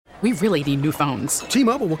We really need new phones.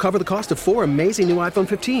 T-Mobile will cover the cost of 4 amazing new iPhone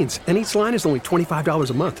 15s, and each line is only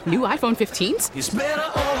 $25 a month. New iPhone 15s? It's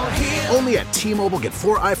better over here. Only at T-Mobile, get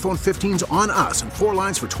 4 iPhone 15s on us and 4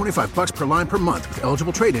 lines for $25 per line per month with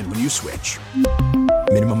eligible trade-in when you switch.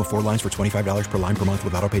 Minimum of 4 lines for $25 per line per month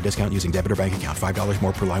with autopay discount using debit or bank account. $5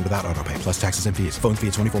 more per line without autopay, plus taxes and fees. Phone fee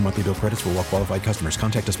at 24 monthly bill credits for well-qualified customers.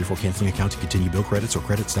 Contact us before canceling account to continue bill credits or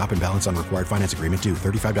credit stop and balance on required finance agreement due.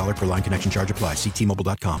 $35 per line connection charge applies. See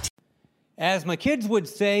T-Mobile.com. As my kids would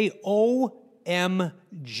say, OMG.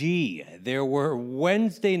 There were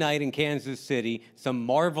Wednesday night in Kansas City some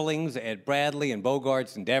marvelings at Bradley and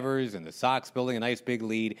Bogart's endeavors and the Sox building a nice big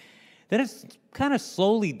lead. Then it's kind of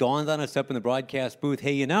slowly dawned on us up in the broadcast booth,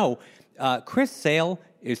 hey, Chris Sale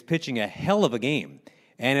is pitching a hell of a game.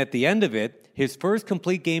 And at the end of it, his first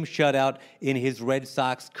complete game shutout in his Red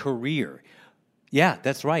Sox career. Yeah,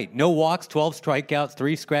 that's right. No walks, 12 strikeouts,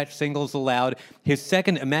 3 scratch singles allowed. His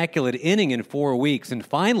second immaculate inning in 4 weeks. And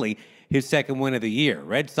finally, his second win of the year.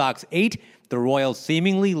 Red Sox 8, the Royals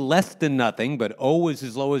seemingly less than nothing, but 0 is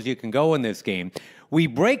as low as you can go in this game. We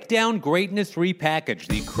break down greatness repackaged,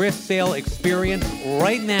 the Chris Sale experience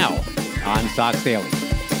right now on Sox Daily.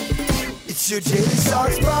 It's your Daily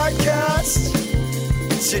Sox podcast.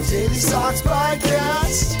 It's your Daily Sox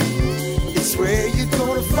podcast. It's where you're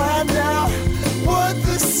going to find out what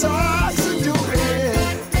the Sox are doing.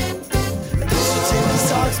 It's your Daily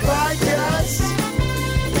Sox podcast.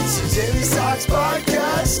 It's your Daily Sox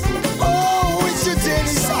podcast. Oh, it's your Daily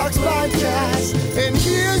Sox podcast. And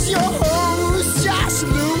here's your host, Josh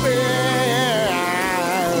Lewin.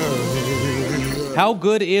 How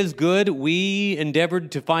good is good? We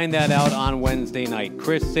endeavored to find that out on Wednesday night.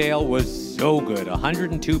 Chris Sale was so good.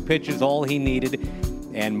 102 pitches, all he needed,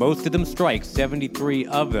 and most of them strikes, 73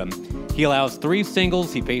 of them. He allows 3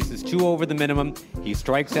 singles. He faces 2 over the minimum. He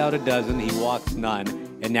strikes out a dozen. He walks none.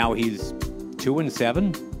 And now he's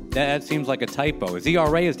 2-7? That seems like a typo. His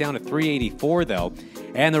ERA is down to 3.84, though.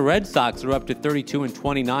 And the Red Sox are up to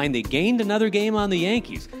 32-29. They gained another game on the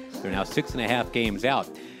Yankees. They're now 6.5 games out.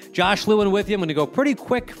 Josh Lewin with you. I'm going to go pretty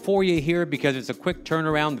quick for you here because it's a quick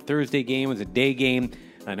turnaround. The Thursday game was a day game.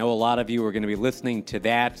 I know a lot of you are going to be listening to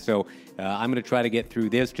that, so I'm going to try to get through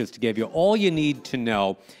this just to give you all you need to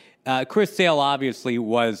know. Chris Sale obviously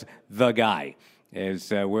was the guy,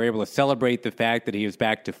 as we're able to celebrate the fact that he is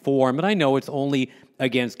back to form. And I know it's only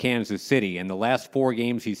against Kansas City. In the last 4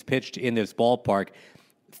 games he's pitched in this ballpark,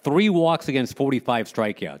 3 walks against 45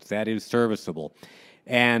 strikeouts. That is serviceable.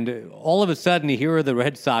 And all of a sudden, here are the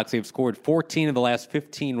Red Sox. They've scored 14 of the last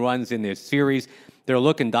 15 runs in this series. They're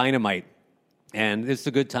looking dynamite. And this is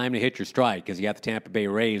a good time to hit your stride because you got the Tampa Bay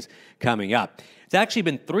Rays coming up. It's actually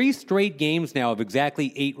been 3 straight games now of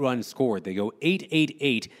exactly 8 runs scored. They go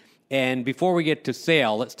 8-8-8. And before we get to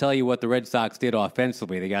Sale, let's tell you what the Red Sox did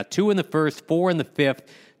offensively. They got 2 in the first, 4 in the fifth,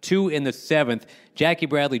 2 in the seventh. Jackie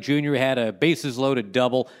Bradley Jr. had a bases-loaded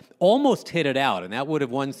double, almost hit it out, and that would have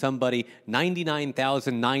won somebody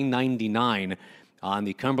 $99,999 on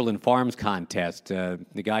the Cumberland Farms contest. The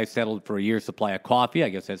guy settled for a year's supply of coffee. I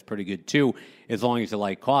guess that's pretty good, too, as long as you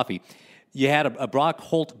like coffee. You had a Brock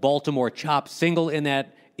Holt Baltimore chop single in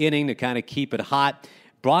that inning to kind of keep it hot.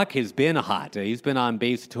 Brock has been hot. He's been on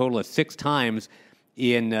base a total of 6 times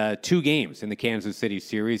in 2 games in the Kansas City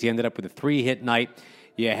series. He ended up with a 3-hit night.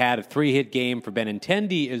 You had a 3-hit game for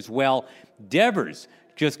Benintendi as well. Devers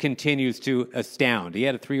just continues to astound. He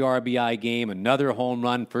had a 3 RBI game, another home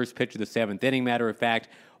run, first pitch of the 7th inning, matter of fact,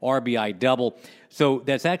 RBI double. So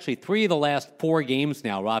that's actually 3 of the last 4 games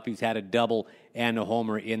now. Rafi's had a double and a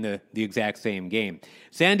homer in the exact same game.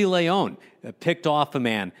 Sandy Leon picked off a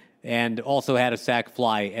man and also had a sac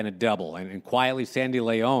fly and a double. And quietly, Sandy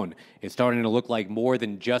Leon is starting to look like more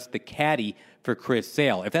than just the caddy for Chris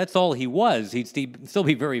Sale. If that's all he was, he'd still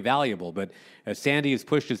be very valuable. But Sandy has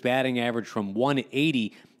pushed his batting average from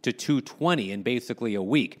 180 to 220 in basically a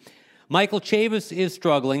week. Michael Chavis is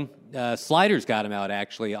struggling. Sliders got him out,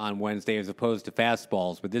 actually, on Wednesday as opposed to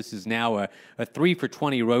fastballs. But this is now a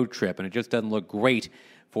 3-for-20 road trip, and it just doesn't look great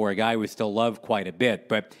for a guy we still love quite a bit.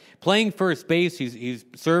 But playing first base, he's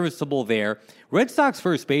serviceable there. Red Sox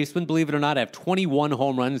first baseman, believe it or not, have 21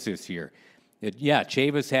 home runs this year.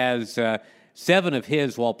 Chavis has 7 of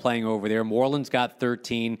his while playing over there. Moreland's got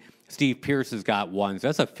 13. Steve Pearce has got 1. So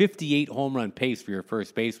that's a 58 home run pace for your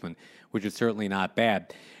first baseman, which is certainly not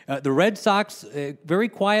bad. The Red Sox, very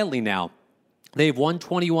quietly now, they've won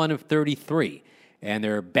 21 of 33, and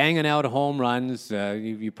they're banging out home runs.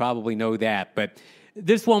 You probably know that. But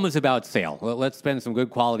this one was about Sale. Let's spend some good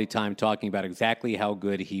quality time talking about exactly how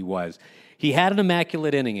good he was. He had an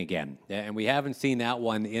immaculate inning again, and we haven't seen that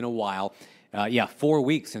one in a while. 4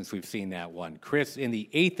 weeks since we've seen that one. Chris in the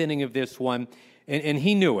 8th inning of this one, and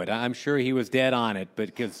he knew it. I'm sure he was dead on it, but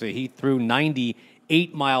because he threw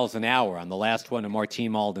 98 miles an hour on the last one to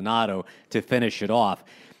Martin Maldonado to finish it off.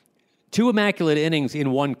 2 immaculate innings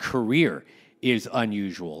in one career is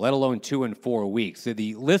unusual, let alone 2 in 4 weeks. So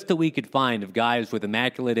the list that we could find of guys with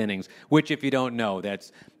immaculate innings, which if you don't know,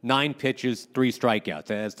 that's 9 pitches, 3 strikeouts.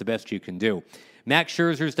 That's the best you can do. Max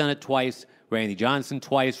Scherzer's done it twice, Randy Johnson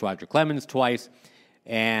twice, Roger Clemens twice,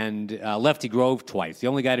 and Lefty Grove twice. The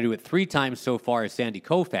only guy to do it 3 times so far is Sandy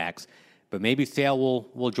Koufax, but maybe Sale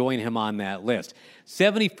will join him on that list.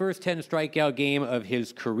 71st 10 strikeout game of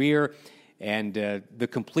his career, and the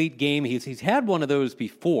complete game, he's had one of those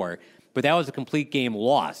before, but that was a complete game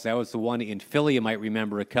loss. That was the one in Philly, you might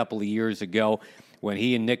remember, a couple of years ago when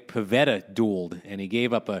he and Nick Pivetta dueled, and he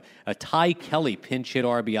gave up a Ty Kelly pinch hit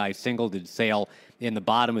RBI single to Sale in the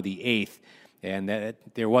bottom of the 8th, and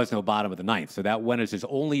there was no bottom of the 9th. So that went as his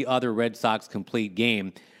only other Red Sox complete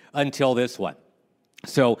game until this one.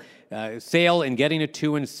 So Sale in getting a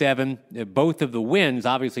 2-7, both of the wins,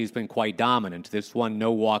 obviously he's been quite dominant. This one,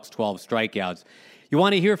 no walks, 12 strikeouts. You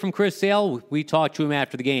want to hear from Chris Sale? We talked to him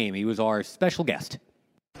after the game. He was our special guest.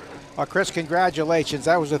 Chris, congratulations.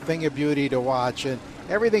 That was a thing of beauty to watch, and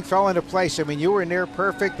everything fell into place. I mean, you were near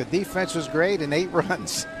perfect. The defense was great, and 8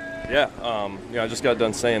 runs. Yeah, I just got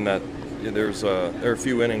done saying that there are a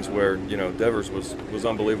few innings where Devers was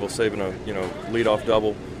unbelievable, saving a leadoff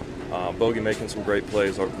double. Bogey making some great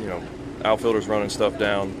plays. Outfielders running stuff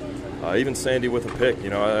down. Even Sandy with a pick.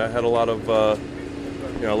 I had a lot of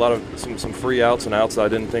some free outs and outs I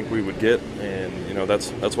didn't think we would get, and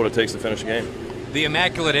that's what it takes to finish a game. The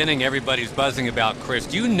immaculate inning everybody's buzzing about, Chris.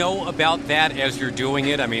 Do you know about that as you're doing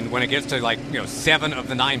it? I mean, when it gets to 7 of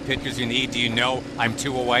the 9 pitches you need, do you know I'm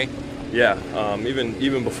 2 away? Yeah,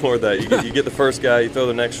 even before that, you get the first guy, you throw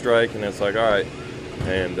the next strike, and it's like, all right.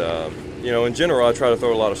 And in general, I try to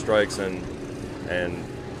throw a lot of strikes and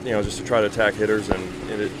just to try to attack hitters, and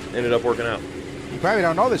it ended up working out. You probably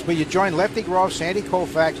don't know this, but you joined Lefty Grove, Sandy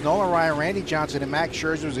Koufax, Nolan Ryan, Randy Johnson, and Max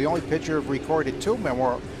Scherzer was the only pitcher who've recorded 2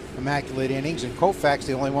 immaculate innings, and Koufax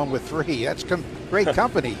the only one with 3. That's great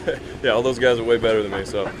company. Yeah, all those guys are way better than me,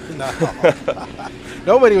 so. No.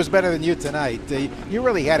 Nobody was better than you tonight. You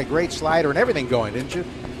really had a great slider and everything going, didn't you?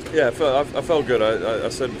 Yeah, I felt good. I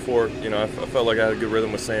said before, I felt like I had a good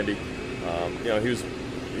rhythm with Sandy.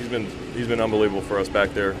 He's been unbelievable for us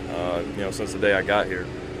back there, since the day I got here.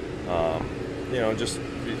 Just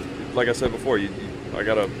like I said before, I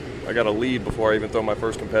got a lead before I even throw my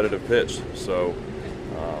first competitive pitch. So,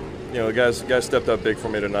 the guys stepped up big for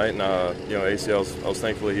me tonight, and AC, I was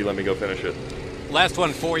thankfully he let me go finish it. Last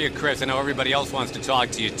one for you, Chris. I know everybody else wants to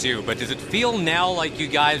talk to you too, but does it feel now like you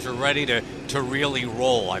guys are ready to really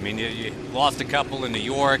roll? I mean, you lost a couple in New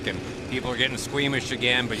York, and people are getting squeamish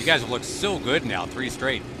again, but you guys have looked so good now, 3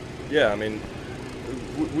 straight. Yeah, I mean,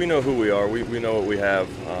 we know who we are. We know what we have.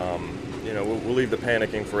 We'll leave the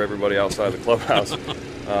panicking for everybody outside the clubhouse.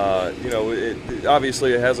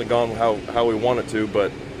 Obviously it hasn't gone how we want it to,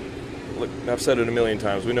 but look, I've said it a million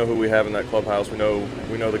times. We know who we have in that clubhouse. We know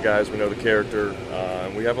the guys. We know the character.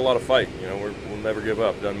 And we have a lot of fight. We'll never give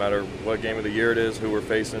up. Doesn't matter what game of the year it is, who we're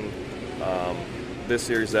facing. This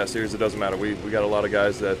series, that series, it doesn't matter. We got a lot of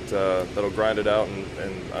guys that'll grind it out,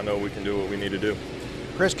 and I know we can do what we need to do.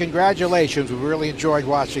 Chris, congratulations. We really enjoyed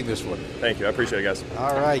watching this one. Thank you. I appreciate it, guys.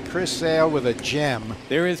 All right, Chris Sale with a gem.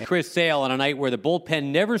 There is Chris Sale on a night where the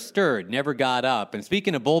bullpen never stirred, never got up. And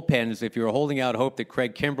speaking of bullpens, if you were holding out hope that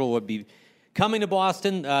Craig Kimbrell would be coming to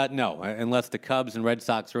Boston, no. Unless the Cubs and Red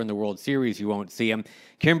Sox are in the World Series, you won't see him.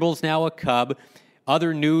 Kimbrell's now a Cub.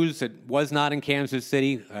 Other news that was not in Kansas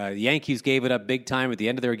City, the Yankees gave it up big time at the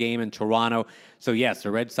end of their game in Toronto. So, yes,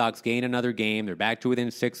 the Red Sox gain another game. They're back to within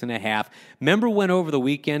 6.5. Remember when over the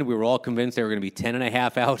weekend we were all convinced they were going to be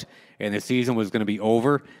 10.5 out and the season was going to be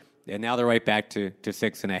over? And now they're right back to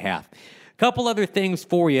 6.5. A couple other things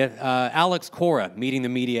for you. Alex Cora meeting the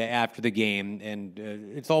media after the game, and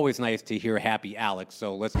it's always nice to hear happy Alex.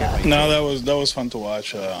 So let's get right to it. That was fun to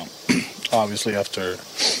watch. Obviously, after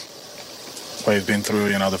what he's been through,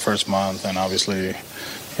 the first month, and obviously,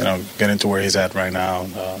 getting to where he's at right now.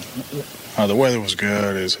 The weather was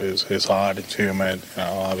good. It's hot. It's humid.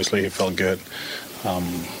 Obviously, he felt good.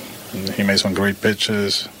 He made some great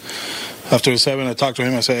pitches. After the 7, I talked to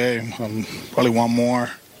him. I said, "Hey, probably one more."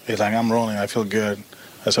 He's like, "I'm rolling. I feel good."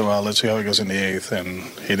 I said, well, let's see how it goes in the 8th. And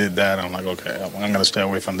he did that. I'm like, okay, I'm going to stay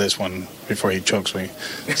away from this one before he chokes me.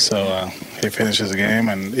 So he finishes the game,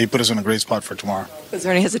 and he put us in a great spot for tomorrow. Was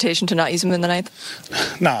there any hesitation to not use him in the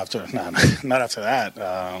 9th? Not after that.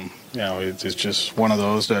 It's just one of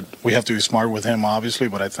those that we have to be smart with him, obviously,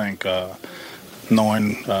 but I think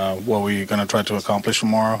knowing what we're going to try to accomplish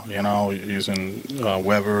tomorrow, using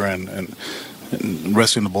Weber and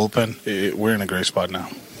resting the bullpen, we're in a great spot now.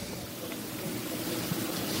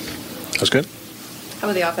 That's good. How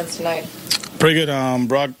about the offense tonight? Pretty good.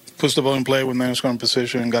 Brock puts the ball in play with man in scoring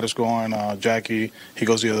position, got us going. Jackie, he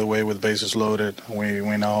goes the other way with bases loaded. We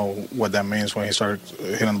know what that means when he starts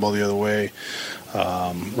hitting the ball the other way.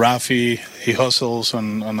 Rafi, he hustles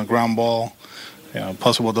on the ground ball.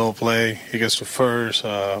 Possible double play. He gets to first.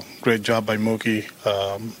 Great job by Mookie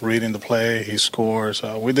reading the play. He scores.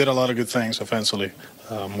 We did a lot of good things offensively.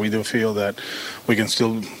 We do feel that we can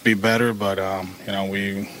still be better, but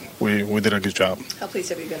we did a good job. How pleased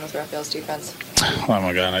have you been with Rafael's defense? Oh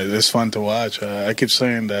my God, it's fun to watch. I keep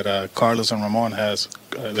saying that Carlos and Ramon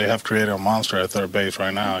they have created a monster at third base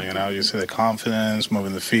right now. You see the confidence,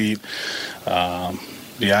 moving the feet,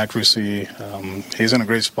 the accuracy. He's in a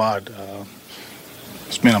great spot.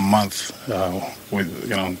 It's been a month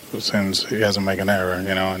since he hasn't made an error,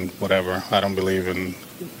 and whatever. I don't believe in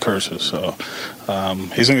curses, so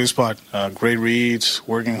he's in a good spot. Great reads,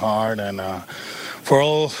 working hard, and for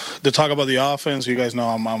all the talk about the offense, you guys know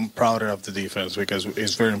I'm prouder of the defense because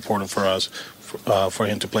it's very important for us for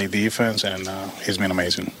him to play defense, and he's been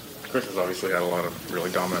amazing. Chris has obviously had a lot of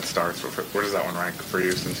really dominant starts. Where does that one rank for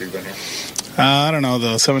you since you've been here? I don't know.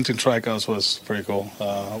 The 17 strikeouts was pretty cool,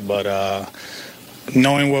 but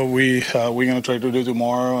knowing what we're going to try to do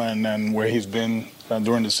tomorrow and where he's been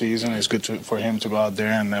during the season, it's good for him to go out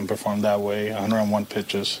there and then perform that way. 101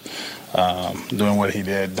 pitches, doing what he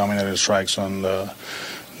did, dominated strikes on the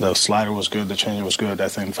slider was good, the changeup was good. I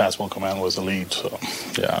think fastball command was the lead. So,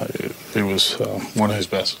 yeah, it was one of his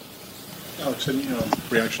best. Alex, any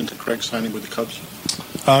reaction to Craig signing with the Cubs?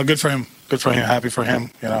 Good for him. Good for him. Happy for him.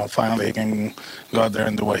 Finally he can go out there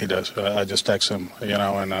and do what he does. I just text him,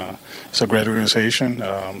 and it's a great organization.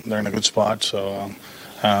 They're in a good spot, so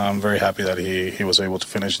I'm very happy that he was able to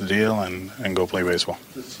finish the deal and go play baseball.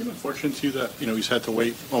 Does it seem unfortunate to you that he's had to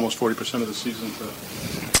wait almost 40% of the season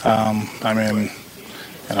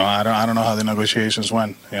I don't know how the negotiations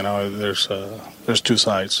went. There's two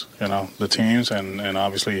sides, the teams and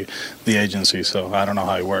obviously the agency. So I don't know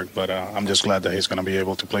how it worked, but I'm just glad that he's going to be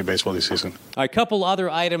able to play baseball this season. A couple other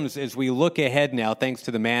items as we look ahead now, thanks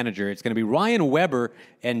to the manager. It's going to be Ryan Weber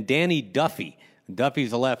and Danny Duffy.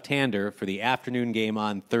 Duffy's a left-hander for the afternoon game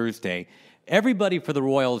on Thursday. Everybody for the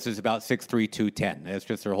Royals is about 6'3", 210. That's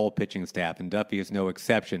just their whole pitching staff, and Duffy is no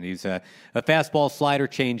exception. He's a fastball, slider,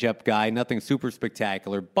 changeup guy, nothing super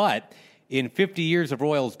spectacular. But in 50 years of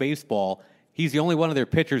Royals baseball, he's the only one of their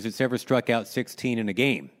pitchers that's ever struck out 16 in a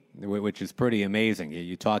game, which is pretty amazing.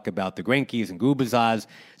 You talk about the Greinke's and Gubazas,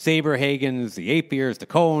 Saberhagens, the Apiers, the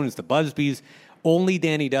Cohns, the Busbys. Only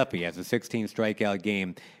Danny Duffy has a 16 strikeout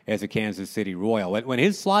game as a Kansas City Royal. When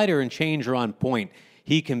his slider and change are on point,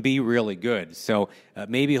 he can be really good. So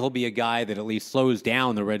maybe he'll be a guy that at least slows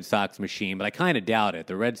down the Red Sox machine, but I kind of doubt it.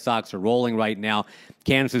 The Red Sox are rolling right now.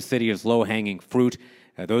 Kansas City is low-hanging fruit.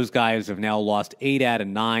 Those guys have now lost 8 out of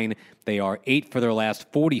 9. They are 8 for their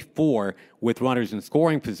last 44 with runners in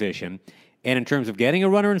scoring position. And in terms of getting a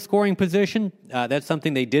runner in scoring position, that's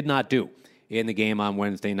something they did not do in the game on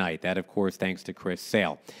Wednesday night. That, of course, thanks to Chris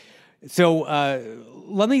Sale. So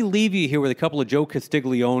let me leave you here with a couple of Joe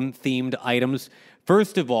Castiglione-themed items.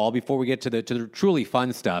 First of all, before we get to the truly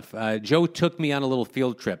fun stuff, Joe took me on a little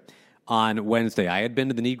field trip on Wednesday. I had been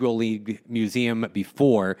to the Negro League Museum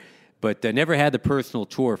before, but never had the personal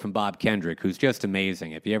tour from Bob Kendrick, who's just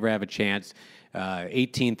amazing. If you ever have a chance,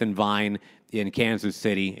 18th and Vine in Kansas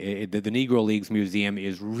City, the Negro Leagues Museum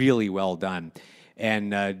is really well done.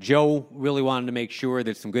 And Joe really wanted to make sure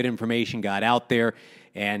that some good information got out there.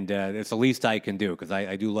 And it's the least I can do because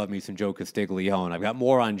I do love me some Joe Castiglione. I've got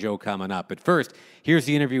more on Joe coming up. But first, here's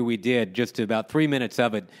the interview we did, just about 3 minutes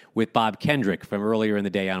of it, with Bob Kendrick from earlier in the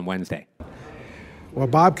day on Wednesday. Well,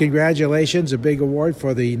 Bob, congratulations. A big award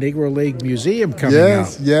for the Negro League Museum coming up.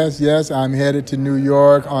 Yes. I'm headed to New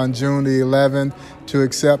York on June the 11th to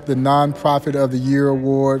accept the Nonprofit of the Year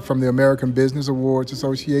Award from the American Business Awards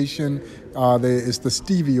Association. It's the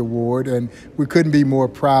Stevie Award, and we couldn't be more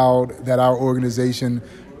proud that our organization,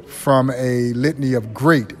 from a litany of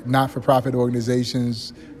great not-for-profit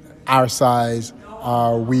organizations our size,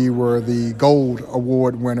 we were the Gold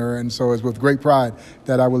Award winner, and so it's with great pride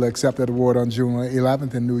that I will accept that award on June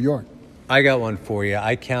 11th in New York. I got one for you.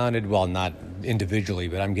 I counted, well, not individually,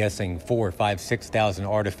 but I'm guessing 4,000, 5,000, 6,000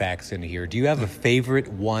 artifacts in here. Do you have a favorite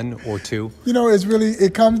one or two? You know,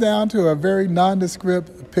 it comes down to a very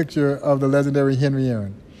nondescript picture of the legendary Henry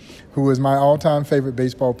Aaron, who is my all-time favorite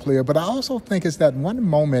baseball player. But I also think it's that one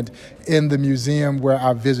moment in the museum where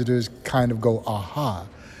our visitors kind of go, aha.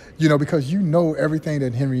 You know, because you know everything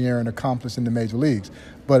that Henry Aaron accomplished in the major leagues.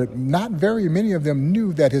 But not very many of them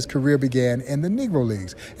knew that his career began in the Negro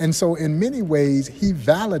Leagues. And so in many ways, he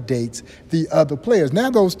validates the other players.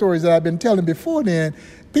 Now, those stories that I've been telling before then,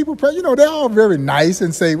 people, they're all very nice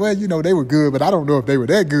and say, well, they were good, but I don't know if they were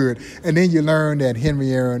that good. And then you learn that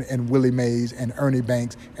Henry Aaron and Willie Mays and Ernie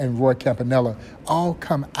Banks and Roy Campanella all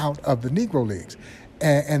come out of the Negro Leagues.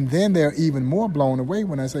 And then they're even more blown away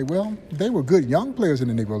when I say, well, they were good young players in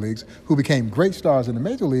the Negro Leagues who became great stars in the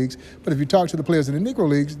major leagues. But if you talk to the players in the Negro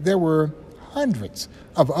Leagues, there were hundreds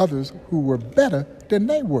of others who were better than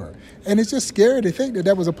they were. And it's just scary to think that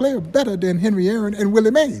there was a player better than Henry Aaron and Willie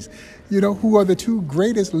Mays, who are the two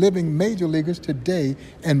greatest living major leaguers today,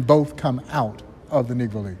 and both come out of the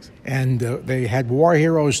Negro Leagues. And they had war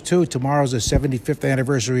heroes, too. Tomorrow's the 75th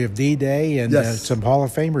anniversary of D-Day, and yes. Some Hall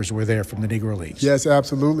of Famers were there from the Negro Leagues. Yes,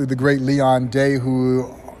 absolutely. The great Leon Day,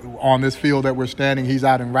 who on this field that we're standing, he's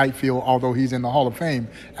out in right field, although he's in the Hall of Fame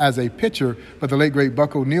as a pitcher. But the late, great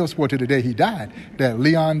Buck O'Neil swore to the day he died that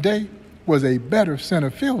Leon Day was a better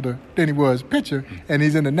center fielder than he was pitcher, and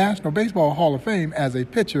he's in the National Baseball Hall of Fame as a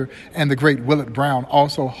pitcher. And the great Willard Brown,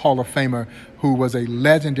 also Hall of Famer, who was a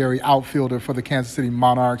legendary outfielder for the Kansas City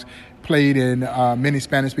Monarchs, played in many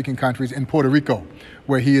Spanish-speaking countries, in Puerto Rico,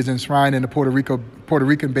 where he is enshrined in the Puerto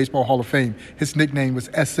Rican Baseball Hall of Fame. His nickname was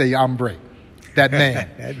Ese Hombre. That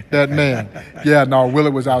man. That man. Yeah, no,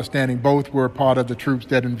 Willard was outstanding. Both were part of the troops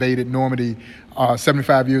that invaded Normandy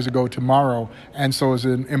 75 years ago tomorrow. And so it's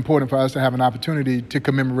important for us to have an opportunity to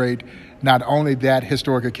commemorate not only that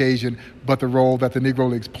historic occasion, but the role that the Negro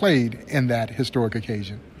Leagues played in that historic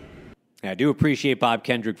occasion. I do appreciate Bob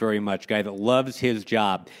Kendrick very much, guy that loves his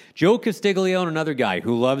job. Joe Castiglione, another guy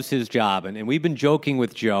who loves his job. And we've been joking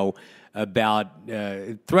with Joe about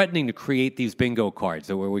threatening to create these bingo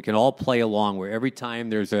cards where we can all play along, where every time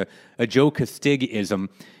there's a Joe Castig-ism,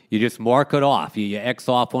 you just mark it off. You X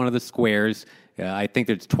off one of the squares. I think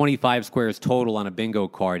there's 25 squares total on a bingo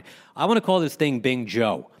card. I want to call this thing Bing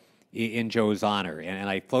Joe in Joe's honor. And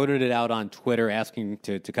I floated it out on Twitter asking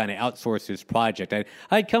to kind of outsource his project.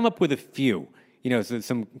 I'd come up with a few,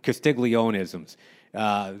 some Castiglione-isms.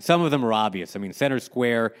 Some of them are obvious. I mean, center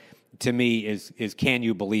square to me is Can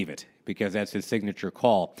You Believe It? Because that's his signature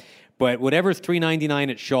call. But whatever's $3.99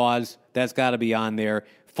 at Shaw's, that's got to be on there.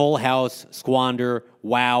 Full House, Squander,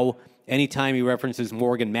 Wow. Anytime he references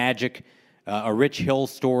Morgan Magic, a Rich Hill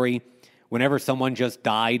story, whenever someone just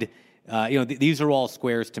died, these are all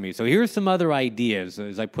squares to me. So here's some other ideas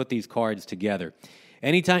as I put these cards together.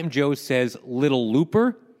 Anytime Joe says Little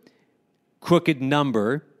Looper, Crooked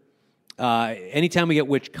Number, anytime we get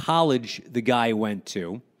which college the guy went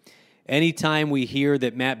to, anytime we hear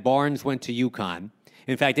that Matt Barnes went to UConn,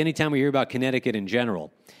 in fact, anytime we hear about Connecticut in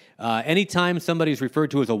general, anytime somebody's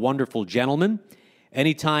referred to as a wonderful gentleman,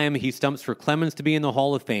 anytime he stumps for Clemens to be in the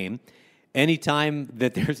Hall of Fame, anytime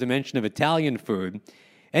that there's a mention of Italian food,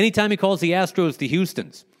 anytime he calls the Astros the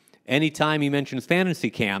Houstons, anytime he mentions Fantasy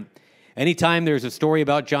Camp, anytime there's a story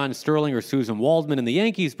about John Sterling or Susan Waldman in the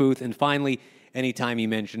Yankees booth, and finally, anytime he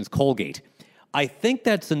mentions Colgate. I think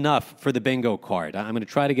that's enough for the bingo card. I'm going to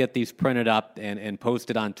try to get these printed up and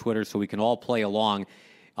posted on Twitter so we can all play along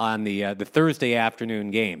on the Thursday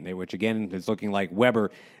afternoon game, which, again, is looking like Weber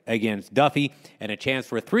against Duffy, and a chance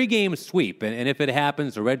for a 3-game sweep. And if it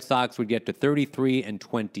happens, the Red Sox would get to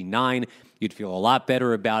 33-29. You'd feel a lot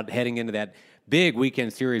better about heading into that big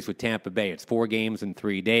weekend series with Tampa Bay. It's 4 games in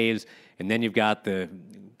 3 days, and then you've got the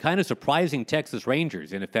kind of surprising Texas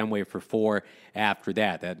Rangers in a Fenway for 4 after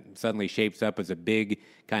that. That suddenly shapes up as a big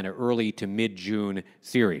kind of early to mid-June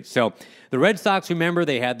series. So the Red Sox, remember,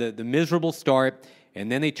 they had the miserable start,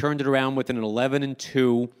 and then they turned it around with an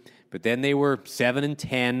 11-2, but then they were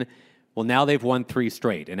 7-10. Well, now they've won 3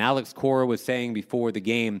 straight. And Alex Cora was saying before the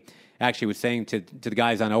game, actually was saying to the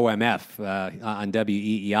guys on OMF, on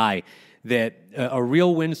WEEI, that a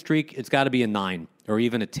real win streak, it's got to be a 9 or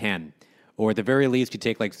even a 10. Or at the very least, you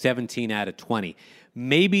take like 17 out of 20.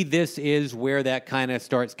 Maybe this is where that kind of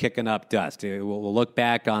starts kicking up dust. We'll look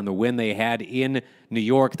back on the win they had in New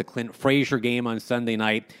York, the Clint Frazier game on Sunday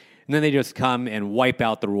night, and then they just come and wipe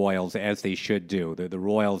out the Royals, as they should do. The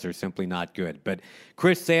Royals are simply not good. But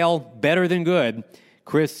Chris Sale, better than good.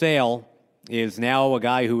 Chris Sale is now a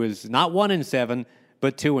guy who is not 1-7,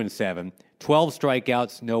 but 2-7. 12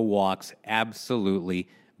 strikeouts, no walks, absolutely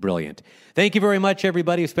brilliant. Thank you very much,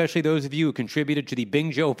 everybody, especially those of you who contributed to the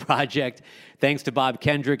Bing Joe Project. Thanks to Bob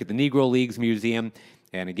Kendrick at the Negro Leagues Museum.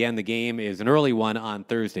 And again, the game is an early one on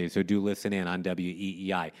Thursday, so do listen in on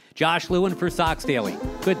WEEI. Josh Lewin for Sox Daily.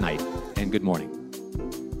 Good night and good morning.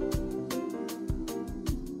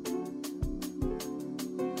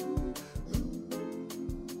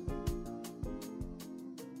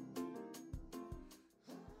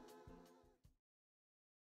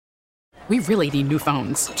 We really need new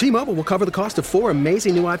phones. T-Mobile will cover the cost of 4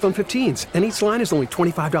 amazing new iPhone 15s, and each line is only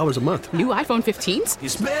 $25 a month. New iPhone 15s?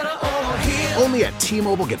 It's better over here. Only at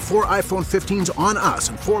T-Mobile, get 4 iPhone 15s on us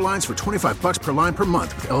and 4 lines for $25 per line per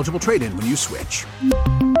month with eligible trade-in when you switch.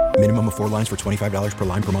 Minimum of 4 lines for $25 per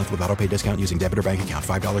line per month with auto-pay discount using debit or bank account.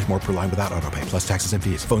 $5 more per line without auto-pay, plus taxes and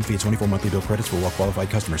fees. Phone fee at 24 monthly bill credits for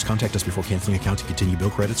well-qualified customers. Contact us before canceling account to continue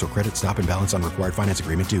bill credits or credit stop and balance on required finance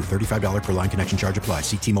agreement due. $35 per line connection charge applies.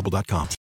 See T-Mobile.com.